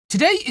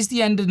Today is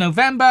the end of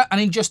November,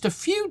 and in just a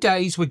few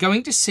days we're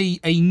going to see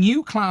a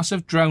new class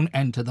of drone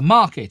enter the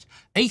market,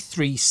 a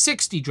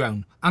 360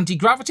 drone.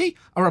 Antigravity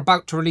are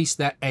about to release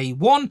their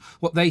A1,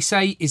 what they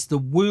say is the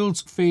world's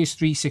first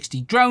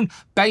 360 drone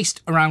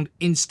based around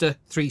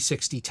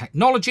Insta360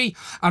 technology,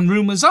 and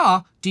rumours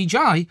are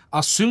DJI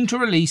are soon to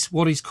release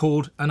what is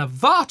called an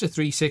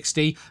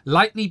Avata360,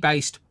 likely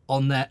based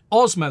on their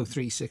Osmo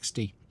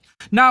 360.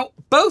 Now,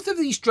 both of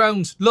these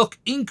drones look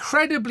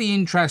incredibly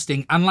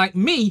interesting, and like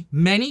me,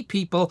 many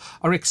people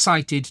are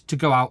excited to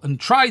go out and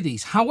try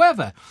these.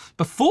 However,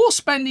 before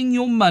spending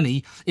your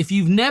money, if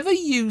you've never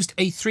used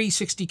a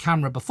 360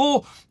 camera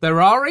before,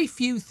 there are a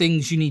few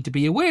things you need to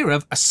be aware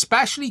of,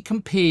 especially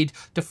compared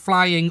to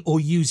flying or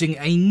using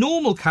a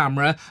normal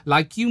camera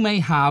like you may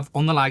have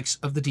on the likes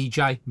of the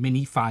DJI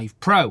Mini 5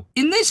 Pro.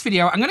 In this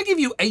video, I'm going to give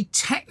you a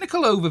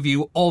technical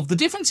overview of the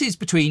differences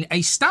between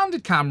a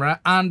standard camera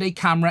and a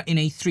camera in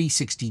a 360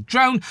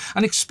 drone,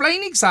 and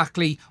explain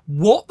exactly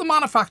what the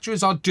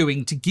manufacturers are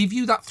doing to give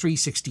you that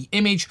 360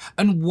 image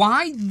and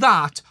why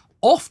that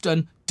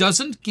often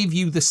doesn't give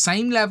you the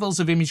same levels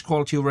of image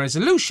quality or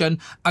resolution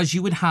as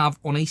you would have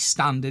on a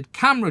standard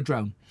camera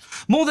drone.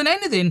 More than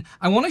anything,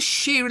 I want to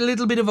share a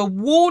little bit of a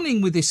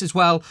warning with this as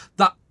well,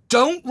 that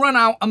don't run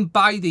out and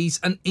buy these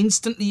and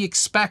instantly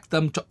expect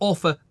them to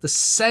offer the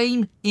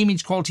same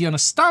image quality on a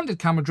standard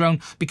camera drone,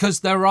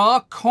 because there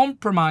are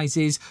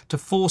compromises to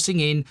forcing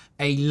in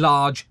a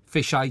large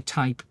fisheye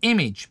type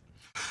image.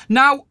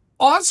 Now,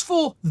 as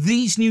for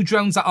these new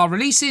drones that are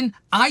releasing,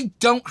 I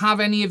don't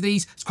have any of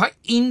these. It's quite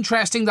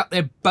interesting that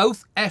they're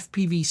both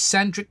FPV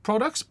centric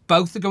products.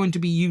 Both are going to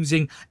be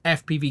using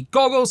FPV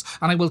goggles,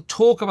 and I will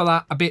talk about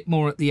that a bit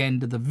more at the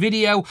end of the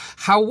video.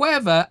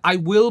 However, I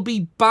will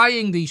be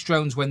buying these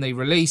drones when they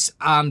release,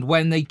 and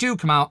when they do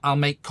come out, I'll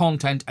make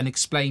content and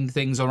explain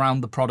things around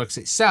the products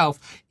itself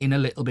in a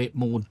little bit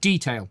more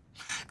detail.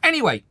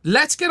 Anyway,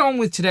 let's get on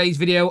with today's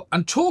video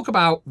and talk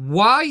about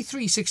why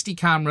 360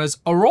 cameras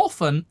are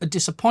often a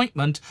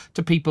disappointment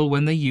to people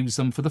when they use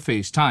them for the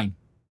first time.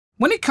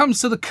 When it comes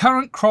to the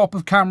current crop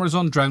of cameras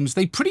on drones,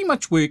 they pretty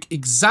much work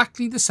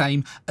exactly the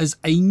same as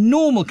a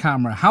normal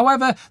camera.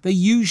 However, they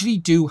usually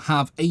do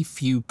have a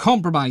few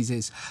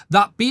compromises.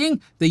 That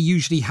being, they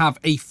usually have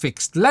a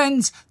fixed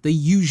lens, they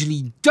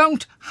usually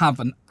don't have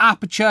an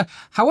aperture.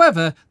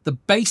 However, the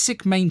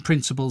basic main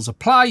principles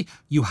apply.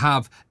 You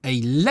have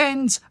a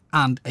lens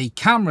and a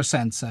camera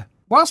sensor.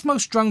 Whilst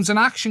most drones and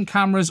action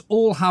cameras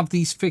all have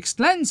these fixed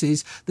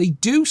lenses, they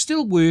do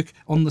still work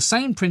on the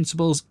same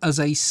principles as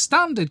a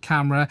standard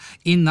camera,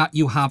 in that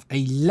you have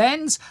a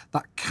lens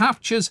that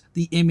captures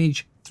the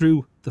image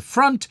through the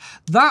front,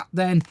 that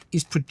then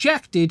is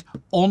projected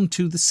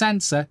onto the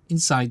sensor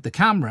inside the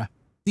camera.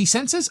 These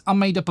sensors are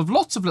made up of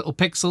lots of little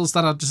pixels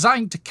that are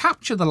designed to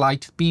capture the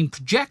light being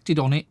projected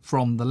on it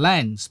from the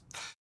lens.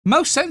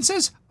 Most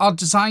sensors are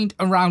designed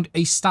around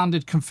a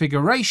standard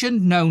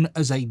configuration known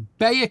as a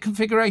Bayer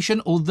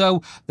configuration,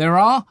 although there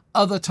are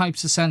other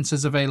types of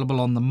sensors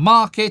available on the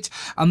market,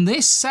 and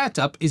this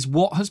setup is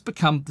what has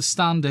become the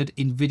standard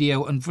in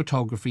video and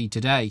photography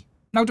today.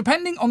 Now,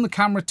 depending on the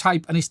camera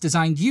type and its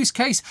designed use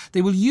case,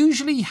 they will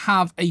usually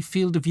have a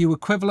field of view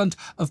equivalent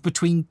of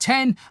between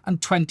 10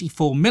 and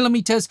 24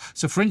 millimeters.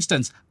 So for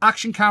instance,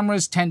 action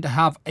cameras tend to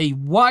have a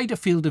wider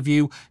field of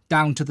view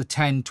down to the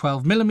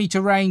 10-12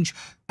 millimeter range.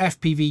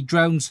 FPV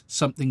drones,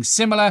 something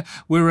similar,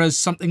 whereas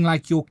something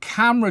like your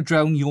camera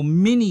drone, your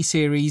mini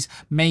series,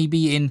 may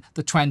be in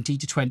the 20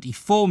 to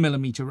 24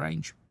 millimeter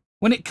range.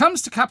 When it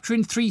comes to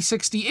capturing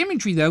 360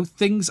 imagery though,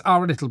 things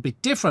are a little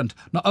bit different.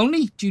 Not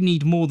only do you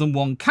need more than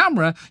one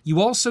camera, you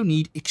also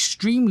need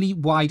extremely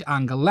wide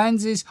angle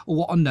lenses, or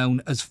what are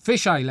known as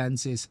fisheye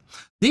lenses.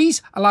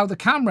 These allow the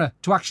camera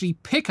to actually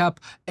pick up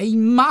a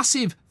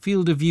massive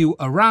field of view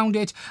around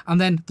it, and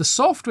then the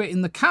software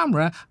in the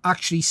camera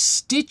actually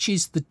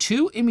stitches the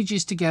two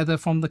images together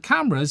from the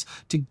cameras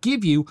to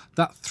give you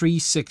that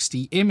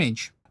 360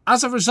 image.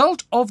 As a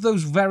result of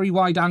those very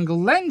wide angle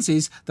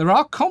lenses, there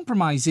are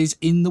compromises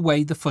in the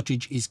way the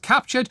footage is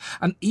captured,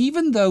 and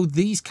even though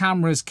these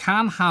cameras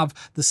can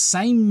have the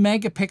same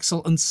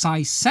megapixel and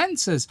size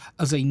sensors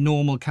as a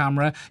normal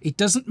camera, it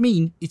doesn't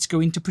mean it's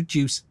going to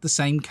produce the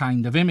same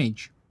kind of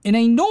image. In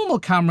a normal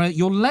camera,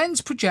 your lens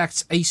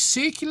projects a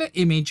circular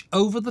image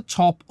over the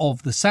top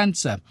of the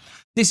sensor.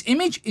 This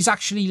image is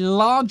actually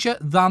larger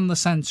than the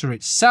sensor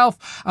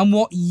itself, and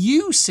what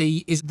you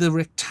see is the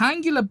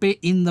rectangular bit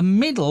in the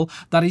middle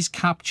that is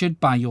captured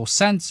by your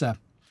sensor.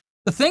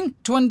 The thing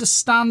to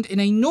understand in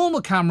a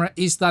normal camera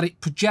is that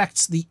it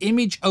projects the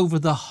image over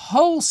the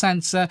whole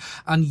sensor,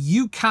 and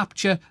you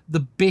capture the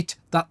bit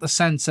that the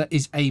sensor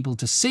is able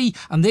to see,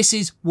 and this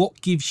is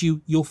what gives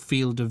you your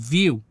field of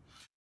view.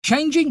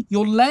 Changing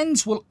your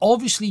lens will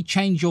obviously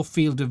change your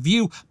field of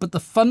view, but the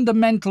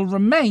fundamental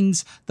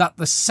remains that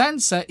the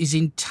sensor is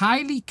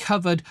entirely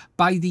covered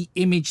by the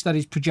image that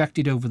is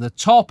projected over the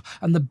top,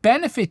 and the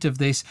benefit of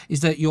this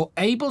is that you're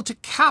able to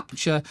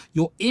capture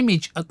your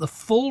image at the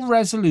full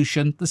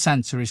resolution the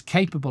sensor is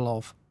capable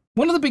of.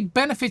 One of the big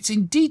benefits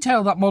in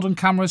detail that modern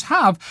cameras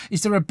have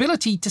is their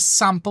ability to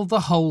sample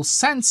the whole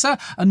sensor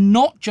and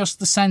not just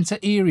the sensor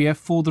area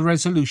for the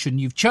resolution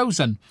you've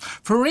chosen.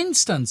 For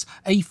instance,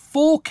 a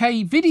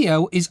 4K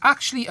video is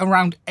actually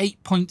around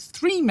 8.3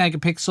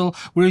 megapixel,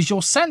 whereas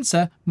your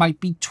sensor might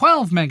be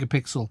 12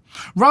 megapixel.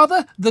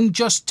 Rather than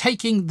just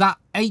taking that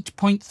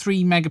 8.3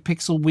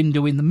 megapixel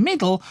window in the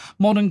middle,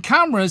 modern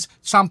cameras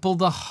sample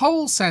the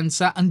whole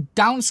sensor and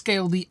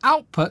downscale the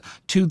output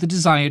to the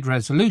desired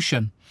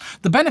resolution.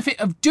 The benefit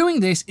of doing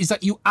this is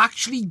that you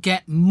actually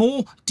get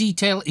more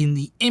detail in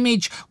the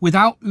image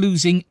without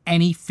losing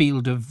any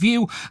field of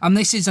view, and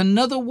this is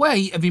another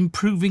way of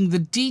improving the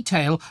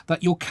detail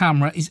that your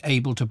camera is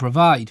able to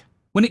provide.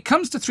 When it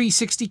comes to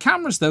 360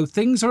 cameras though,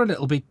 things are a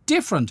little bit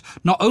different.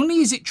 Not only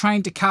is it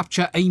trying to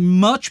capture a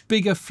much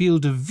bigger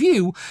field of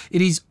view,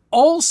 it is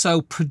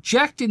also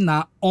projecting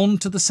that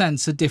onto the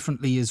sensor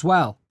differently as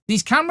well.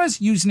 These cameras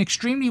use an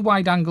extremely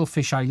wide-angle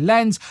fisheye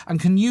lens and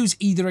can use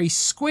either a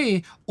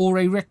square or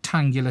a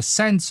rectangular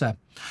sensor.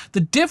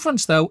 The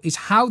difference though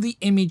is how the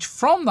image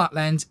from that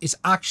lens is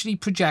actually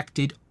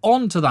projected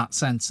onto that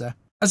sensor.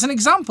 As an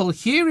example,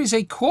 here is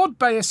a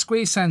quad-Bayer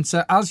square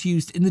sensor as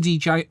used in the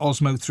DJI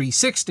Osmo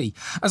 360.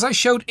 As I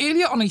showed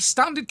earlier, on a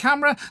standard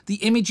camera, the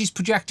image is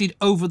projected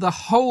over the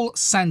whole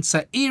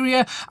sensor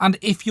area, and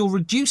if you're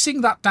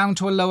reducing that down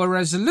to a lower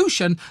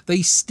resolution,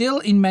 they still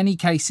in many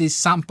cases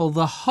sample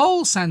the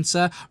whole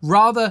sensor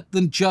rather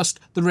than just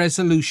the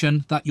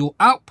resolution that you're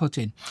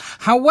outputting.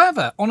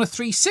 However, on a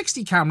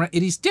 360 camera,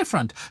 it is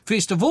different.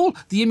 First of all,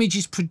 the image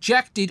is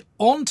projected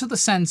onto the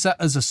sensor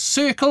as a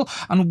circle,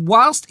 and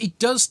whilst it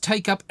does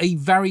take up a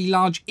very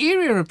large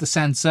area of the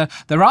sensor,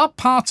 there are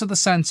parts of the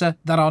sensor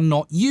that are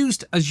not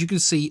used, as you can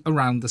see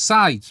around the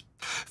sides.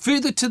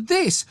 Further to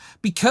this,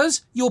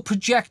 because you're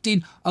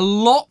projecting a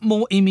lot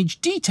more image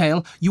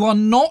detail, you are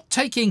not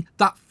taking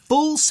that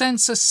full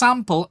sensor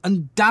sample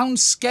and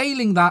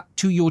downscaling that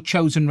to your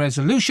chosen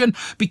resolution,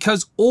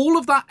 because all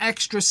of that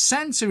extra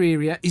sensor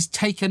area is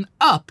taken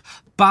up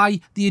by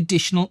the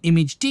additional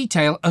image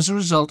detail as a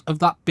result of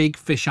that big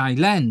fisheye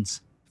lens.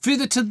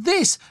 Further to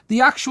this,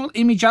 the actual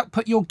image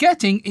output you're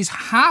getting is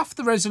half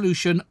the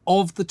resolution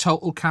of the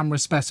total camera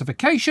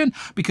specification,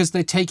 because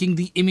they're taking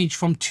the image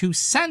from two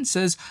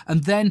sensors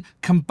and then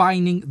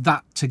combining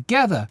that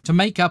together to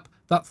make up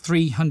that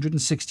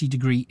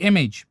 360-degree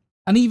image.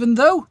 And even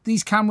though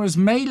these cameras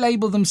may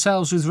label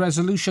themselves with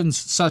resolutions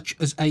such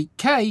as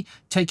 8K,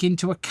 take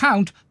into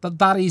account that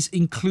that is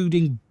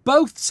including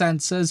both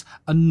sensors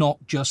and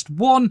not just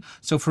one.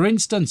 So for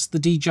instance, the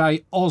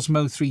DJI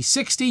Osmo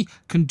 360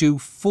 can do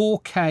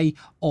 4K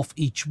off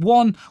each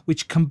one,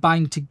 which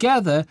combined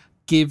together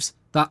gives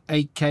that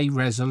 8K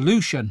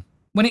resolution.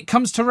 When it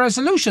comes to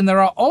resolution,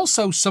 there are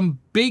also some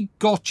big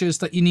gotchas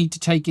that you need to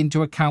take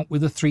into account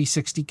with a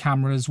 360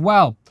 camera as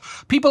well.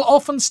 People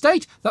often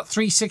state that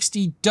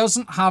 360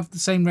 doesn't have the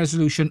same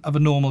resolution of a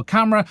normal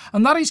camera,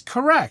 and that is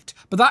correct,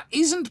 but that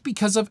isn't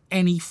because of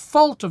any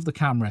fault of the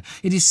camera.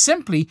 It is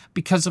simply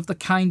because of the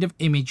kind of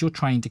image you're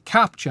trying to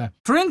capture.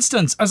 For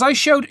instance, as I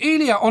showed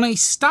earlier, on a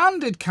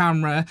standard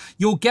camera,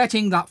 you're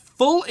getting that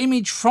full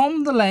image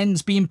from the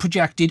lens being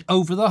projected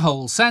over the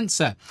whole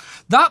sensor.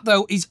 That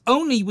though is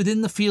only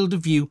within the field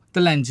of view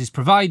the lens is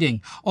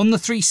providing. On the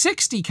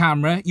 360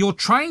 camera, you're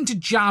trying to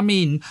jam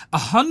in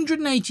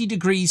 180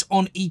 degrees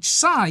on each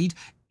side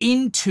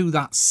into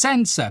that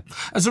sensor.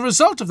 As a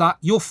result of that,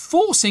 you're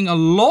forcing a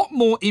lot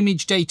more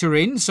image data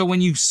in, so when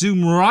you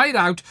zoom right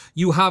out,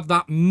 you have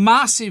that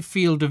massive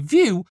field of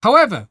view.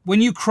 However, when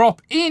you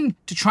crop in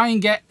to try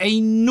and get a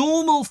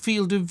normal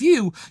field of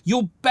view,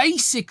 you're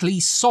basically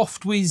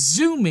software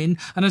zooming,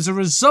 and as a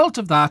result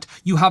of that,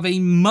 you have a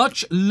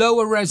much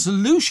lower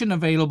resolution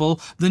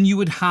available than you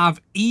would have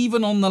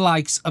even on the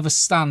likes of a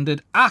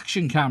standard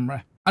action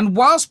camera. And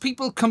whilst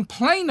people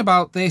complain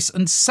about this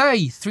and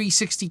say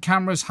 360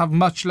 cameras have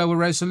much lower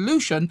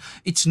resolution,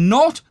 it's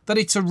not that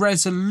it's a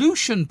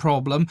resolution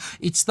problem,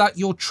 it's that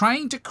you're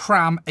trying to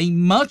cram a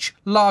much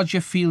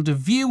larger field of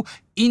view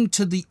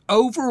into the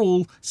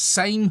overall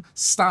same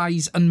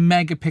size and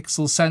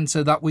megapixel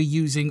sensor that we're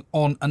using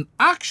on an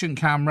action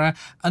camera,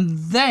 and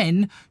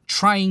then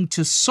trying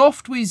to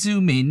software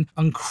zoom in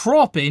and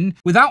crop in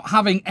without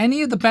having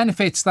any of the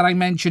benefits that I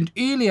mentioned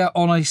earlier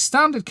on a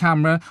standard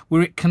camera,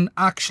 where it can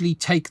actually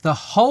take the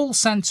whole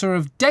sensor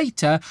of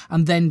data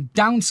and then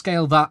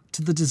downscale that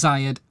to the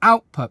desired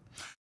output.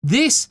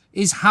 This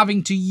is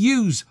having to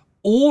use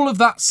all of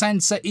that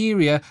sensor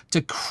area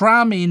to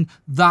cram in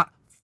that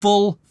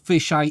full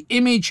fisheye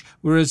image,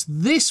 whereas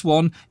this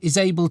one is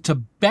able to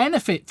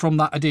benefit from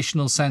that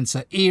additional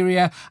sensor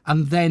area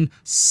and then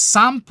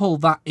sample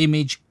that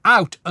image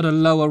out at a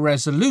lower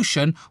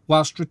resolution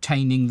whilst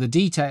retaining the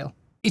detail.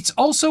 It's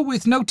also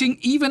worth noting,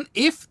 even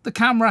if the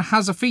camera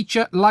has a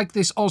feature like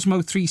this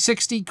Osmo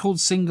 360 called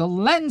single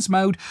lens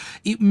mode,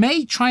 it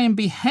may try and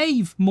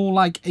behave more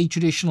like a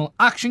traditional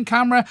action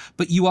camera,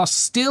 but you are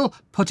still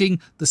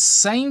putting the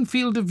same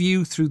field of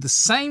view through the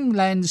same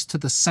lens to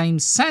the same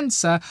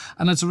sensor,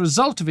 and as a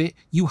result of it,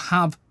 you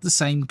have the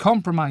same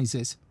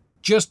compromises.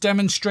 just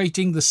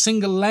demonstrating the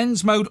single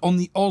lens mode on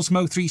the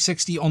Osmo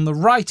 360 on the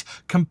right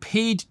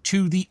compared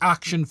to the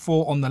Action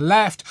 4 on the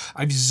left.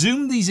 I've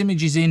zoomed these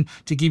images in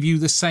to give you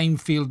the same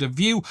field of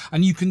view,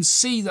 and you can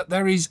see that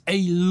there is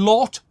a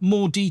lot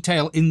more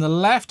detail in the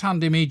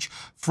left-hand image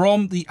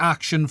from the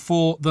Action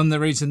 4 than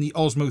there is in the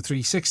Osmo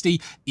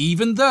 360,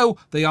 even though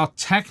they are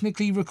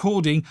technically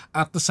recording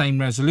at the same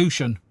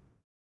resolution.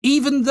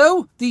 Even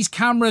though these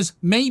cameras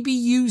may be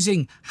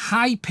using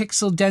high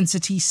pixel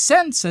density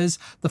sensors,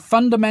 the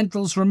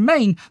fundamentals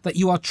remain that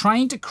you are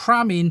trying to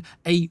cram in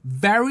a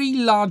very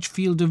large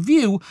field of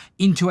view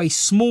into a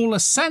smaller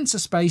sensor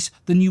space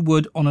than you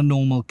would on a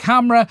normal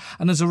camera.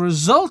 And as a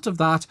result of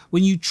that,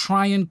 when you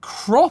try and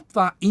crop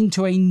that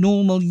into a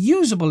normal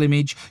usable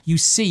image, you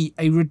see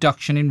a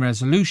reduction in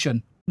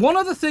resolution. One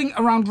other thing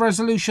around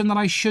resolution that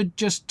I should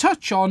just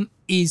touch on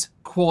is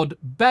quad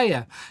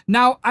Bayer.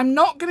 Now, I'm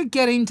not going to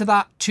get into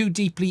that too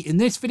deeply in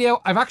this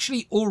video. I've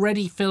actually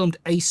already filmed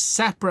a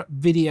separate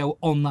video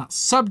on that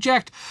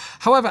subject.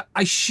 However,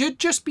 I should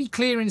just be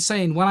clear in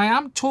saying when I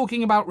am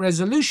talking about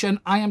resolution,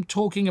 I am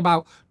talking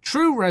about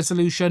true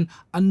resolution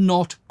and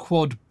not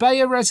quad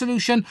Bayer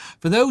resolution.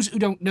 For those who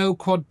don't know,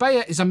 quad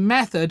Bayer is a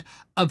method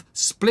of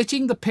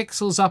splitting the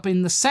pixels up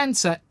in the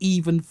sensor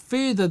even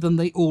further than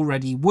they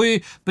already were,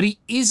 but it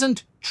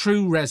isn't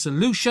true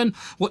resolution.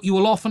 What you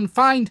will often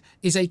find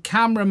is a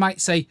camera might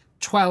say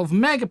 12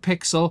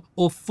 megapixel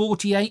or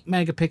 48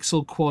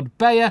 megapixel quad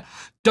Bayer.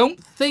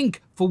 Don't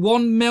think for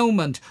one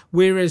moment,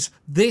 whereas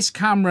this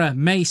camera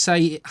may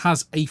say it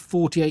has a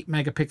 48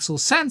 megapixel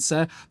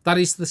sensor, that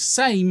is the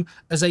same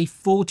as a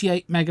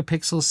 48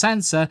 megapixel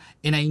sensor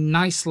in a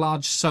nice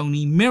large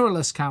Sony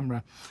mirrorless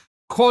camera.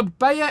 Quad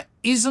Bayer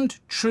isn't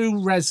true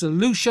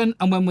resolution,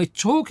 and when we're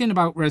talking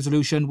about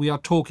resolution, we are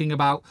talking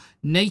about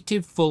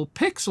native full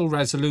pixel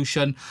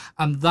resolution,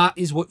 and that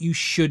is what you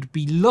should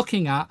be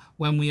looking at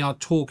when we are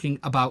talking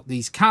about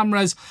these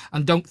cameras.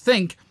 And don't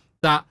think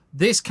that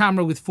this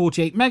camera with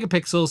 48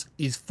 megapixels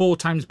is 4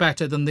 times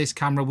better than this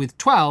camera with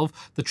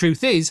 12. The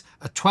truth is,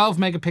 a 12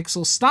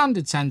 megapixel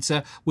standard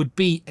sensor would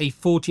be a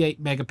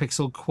 48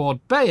 megapixel quad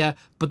Bayer,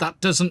 but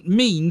that doesn't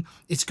mean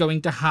it's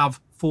going to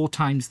have 4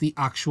 times the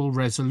actual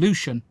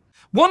resolution.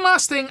 One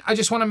last thing I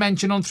just want to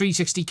mention on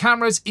 360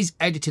 cameras is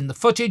editing the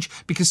footage,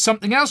 because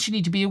something else you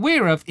need to be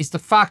aware of is the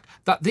fact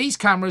that these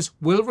cameras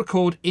will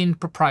record in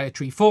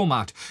proprietary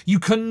format. You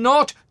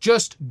cannot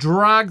just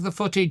drag the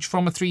footage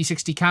from a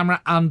 360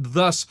 camera and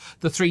thus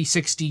the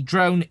 360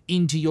 drone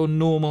into your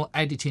normal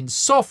editing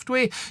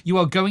software. You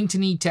are going to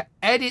need to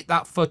edit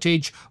that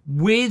footage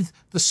with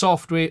the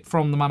software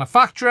from the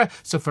manufacturer.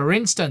 So for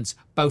instance,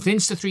 both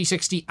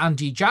Insta360 and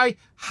DJI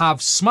have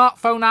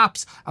smartphone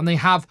apps, and they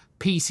have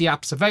PC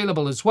apps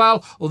available as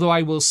well, although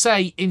I will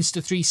say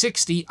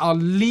Insta360 are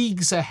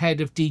leagues ahead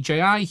of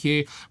DJI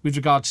here with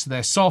regards to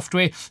their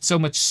software, so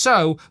much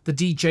so the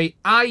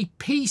DJI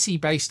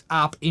PC-based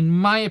app, in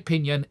my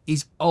opinion,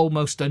 is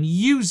almost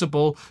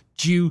unusable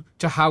due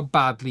to how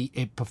badly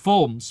it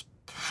performs.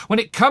 When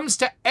it comes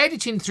to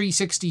editing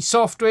 360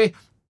 software,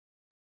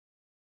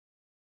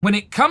 when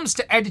it comes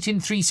to editing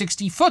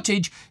 360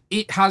 footage,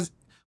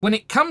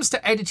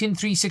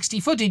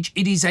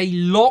 it is a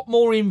lot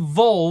more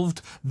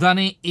involved than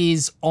it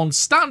is on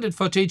standard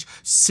footage,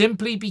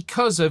 simply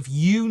because of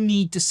you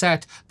need to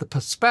set the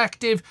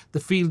perspective, the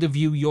field of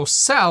view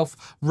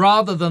yourself,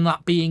 rather than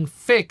that being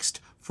fixed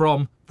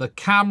from the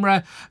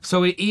camera.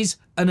 So it is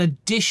an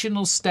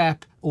additional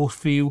step or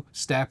few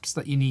steps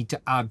that you need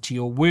to add to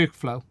your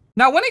workflow.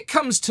 Now, when it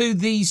comes to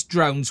these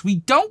drones, we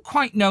don't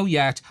quite know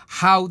yet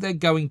how they're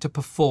going to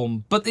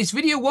perform, but this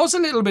video was a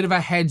little bit of a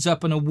heads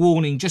up and a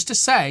warning just to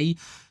say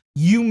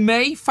you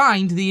may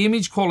find the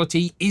image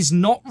quality is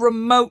not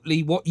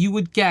remotely what you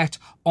would get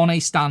on a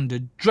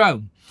standard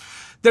drone.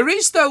 There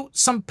is, though,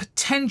 some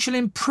potential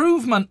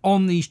improvement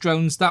on these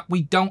drones that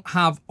we don't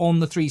have on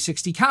the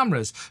 360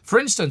 cameras. For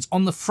instance,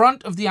 on the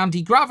front of the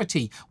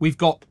Antigravity, we've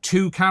got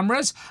 2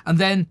 cameras, and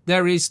then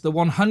there is the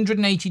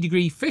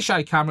 180-degree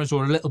fisheye cameras,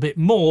 or a little bit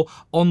more,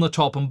 on the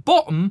top and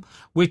bottom,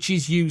 which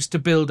is used to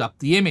build up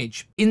the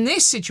image. In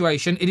this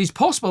situation, it is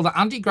possible that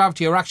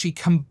Antigravity are actually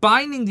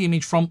combining the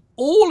image from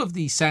all of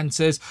these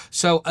sensors.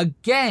 So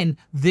again,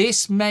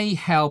 this may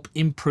help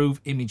improve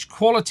image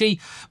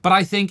quality, but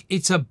I think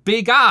it's a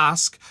big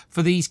ask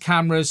for these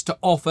cameras to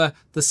offer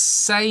the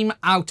same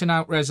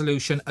out-and-out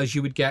resolution as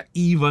you would get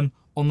even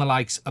on the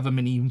likes of a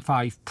Mini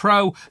 5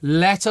 Pro,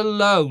 let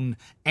alone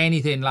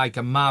anything like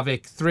a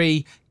Mavic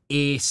 3,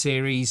 Air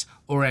series,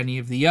 or any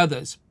of the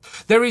others.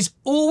 There is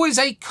always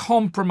a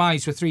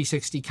compromise with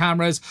 360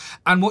 cameras,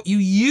 and what you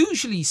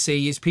usually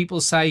see is people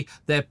say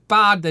they're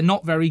bad, they're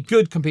not very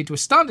good compared to a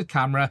standard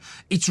camera.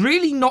 It's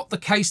really not the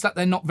case that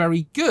they're not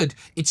very good.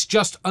 It's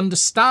just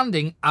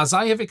understanding, as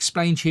I have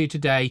explained here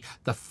today,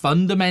 the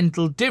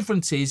fundamental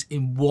differences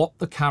in what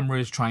the camera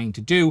is trying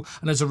to do,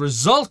 and as a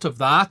result of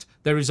that,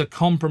 there is a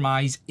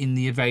compromise in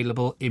the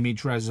available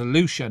image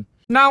resolution.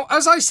 Now,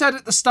 as I said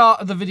at the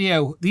start of the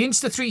video, the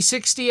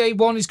Insta360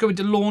 A1 is going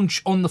to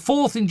launch on the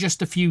 4th in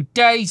just a few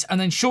days,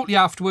 and then shortly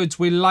afterwards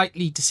we're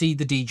likely to see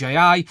the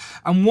DJI.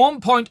 And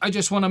one point I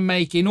just want to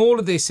make in all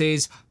of this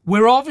is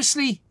we're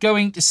obviously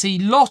going to see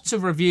lots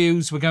of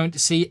reviews. We're going to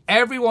see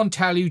everyone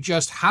tell you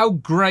just how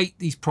great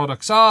these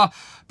products are.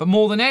 But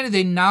more than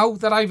anything, now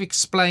that I've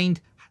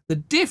explained the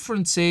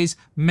difference is,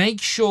 make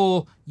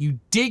sure you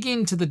dig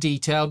into the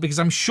detail, because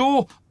I'm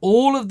sure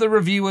all of the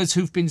reviewers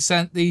who've been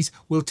sent these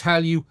will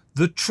tell you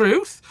the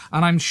truth,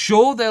 and I'm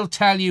sure they'll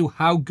tell you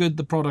how good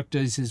the product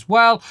is as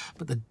well.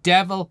 But the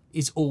devil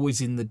is always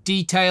in the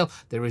detail.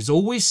 There is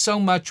always so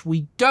much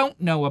we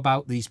don't know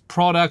about these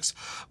products.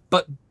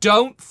 But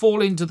don't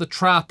fall into the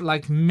trap,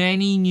 like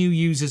many new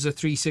users of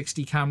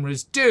 360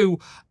 cameras do,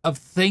 of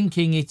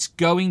thinking it's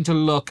going to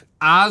look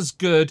as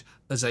good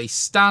as a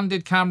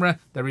standard camera.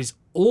 There is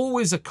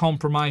always a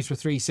compromise for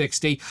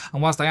 360,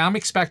 and whilst I am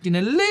expecting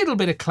a little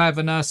bit of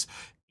cleverness,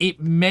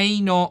 it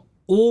may not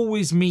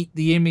always meet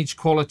the image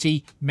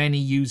quality many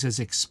users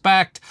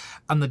expect.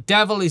 And the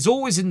devil is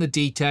always in the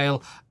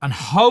detail, and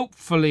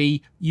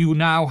hopefully you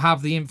now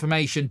have the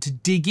information to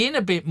dig in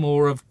a bit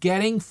more of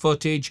getting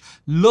footage,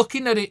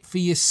 looking at it for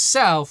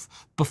yourself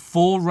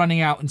before running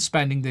out and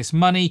spending this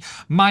money.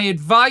 My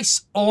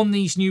advice on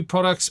these new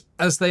products,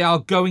 as they are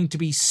going to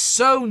be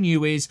so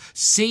new, is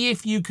see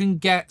if you can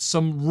get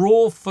some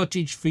raw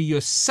footage for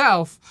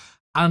yourself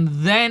and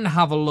then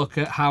have a look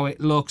at how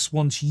it looks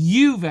once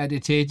you've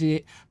edited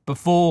it,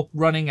 before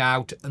running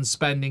out and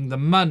spending the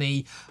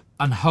money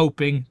and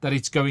hoping that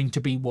it's going to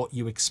be what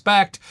you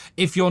expect.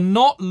 If you're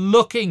not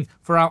looking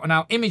for out and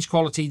out image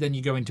quality, then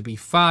you're going to be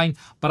fine.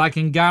 But I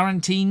can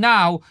guarantee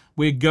now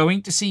we're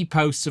going to see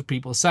posts of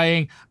people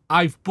saying,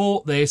 I've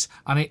bought this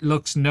and it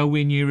looks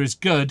nowhere near as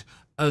good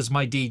as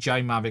my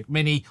DJI Mavic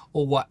Mini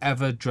or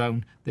whatever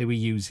drone they were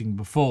using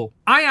before.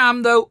 I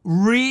am, though,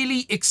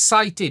 really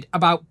excited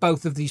about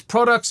both of these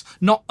products,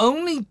 not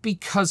only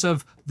because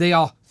of they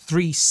are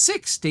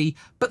 360,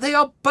 but they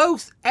are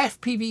both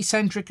FPV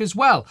centric as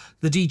well.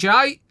 The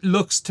DJI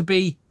looks to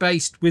be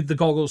based with the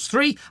Goggles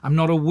 3. I'm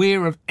not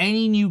aware of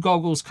any new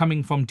goggles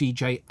coming from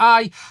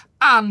DJI.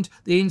 And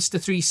the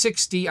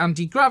Insta360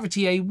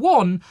 Antigravity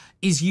A1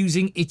 is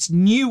using its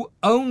new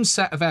own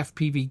set of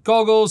FPV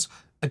goggles,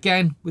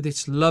 again with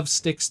its love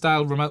stick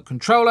style remote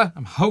controller.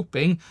 I'm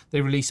hoping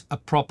they release a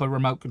proper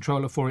remote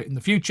controller for it in the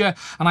future.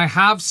 And I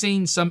have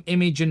seen some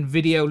image and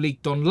video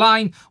leaked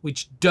online,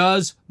 which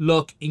does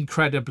look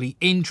incredibly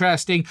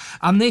interesting.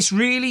 And this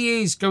really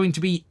is going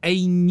to be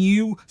a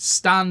new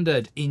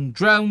standard in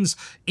drones.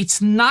 It's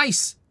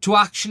nice to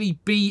actually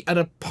be at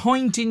a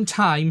point in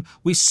time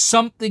where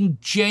something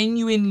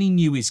genuinely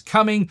new is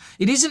coming.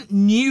 It isn't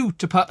new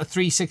to put a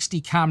 360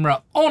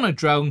 camera on a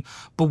drone,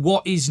 but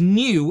what is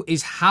new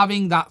is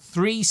having that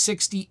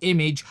 360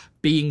 image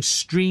being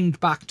streamed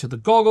back to the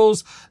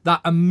goggles,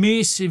 that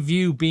immersive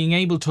view, being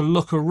able to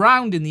look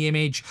around in the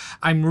image.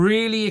 I'm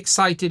really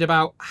excited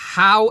about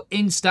how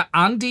Insta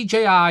and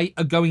DJI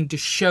are going to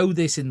show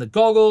this in the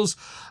goggles.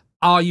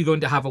 Are you going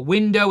to have a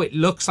window? It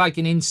looks like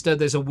in Insta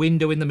there's a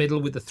window in the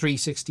middle with the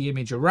 360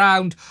 image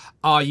around.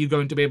 Are you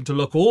going to be able to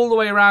look all the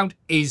way around?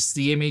 Is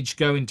the image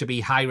going to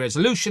be high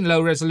resolution,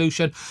 low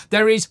resolution?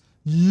 There is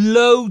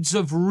loads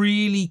of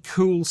really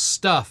cool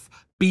stuff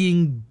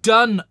being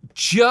done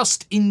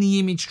just in the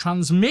image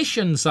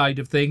transmission side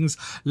of things,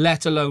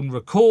 let alone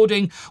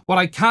recording. What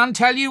I can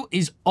tell you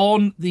is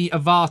on the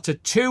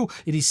Avata 2,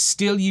 it is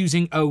still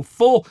using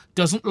 04.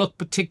 Doesn't look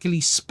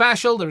particularly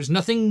special. There is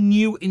nothing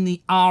new in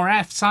the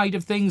RF side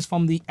of things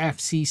from the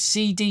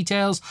FCC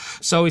details.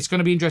 So it's going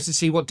to be interesting to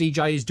see what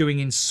DJI is doing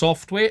in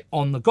software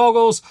on the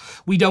goggles.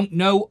 We don't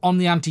know on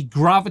the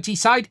anti-gravity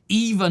side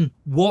even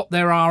what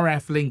their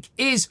RF link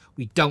is.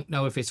 We don't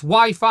know if it's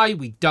Wi-Fi.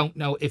 We don't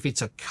know if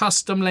it's a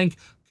custom link,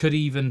 could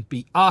even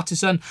be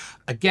artisan.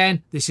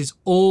 Again, this is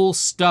all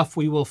stuff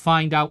we will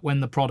find out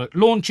when the product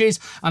launches.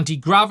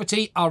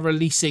 Antigravity are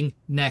releasing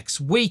next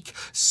week,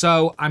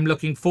 so I'm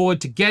looking forward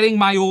to getting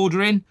my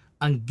order in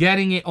and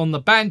getting it on the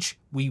bench.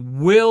 We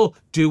will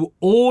do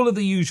all of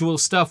the usual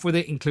stuff with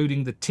it,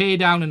 including the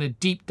teardown and a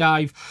deep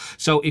dive.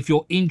 So if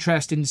you're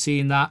interested in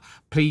seeing that,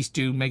 please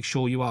do make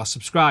sure you are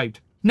subscribed.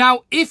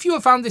 Now, if you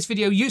have found this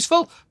video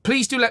useful,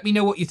 please do let me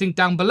know what you think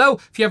down below.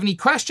 If you have any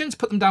questions,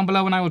 put them down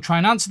below and I will try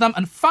and answer them.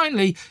 And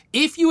finally,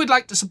 if you would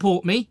like to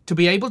support me to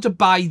be able to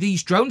buy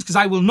these drones, because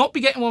I will not be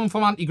getting one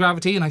from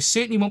Antigravity and I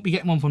certainly won't be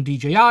getting one from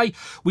DJI,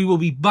 we will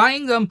be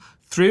buying them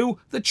through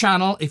the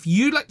channel. If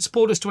you'd like to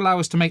support us to allow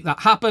us to make that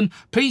happen,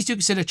 please do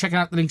consider checking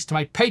out the links to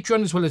my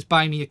Patreon as well as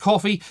buy me a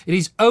coffee. It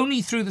is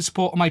only through the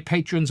support of my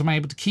Patrons am I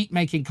able to keep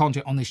making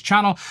content on this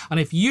channel. And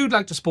if you'd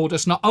like to support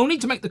us, not only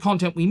to make the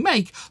content we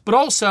make, but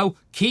also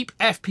keep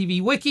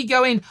FPV Wiki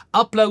going,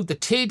 upload the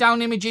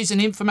teardown images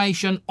and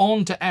information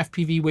onto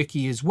FPV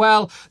Wiki as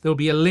well. There'll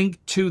be a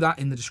link to that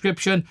in the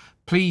description.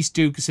 Please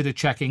do consider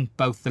checking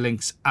both the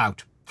links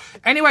out.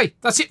 Anyway,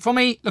 that's it for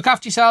me. Look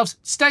after yourselves,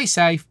 stay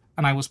safe,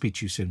 and I will speak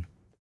to you soon.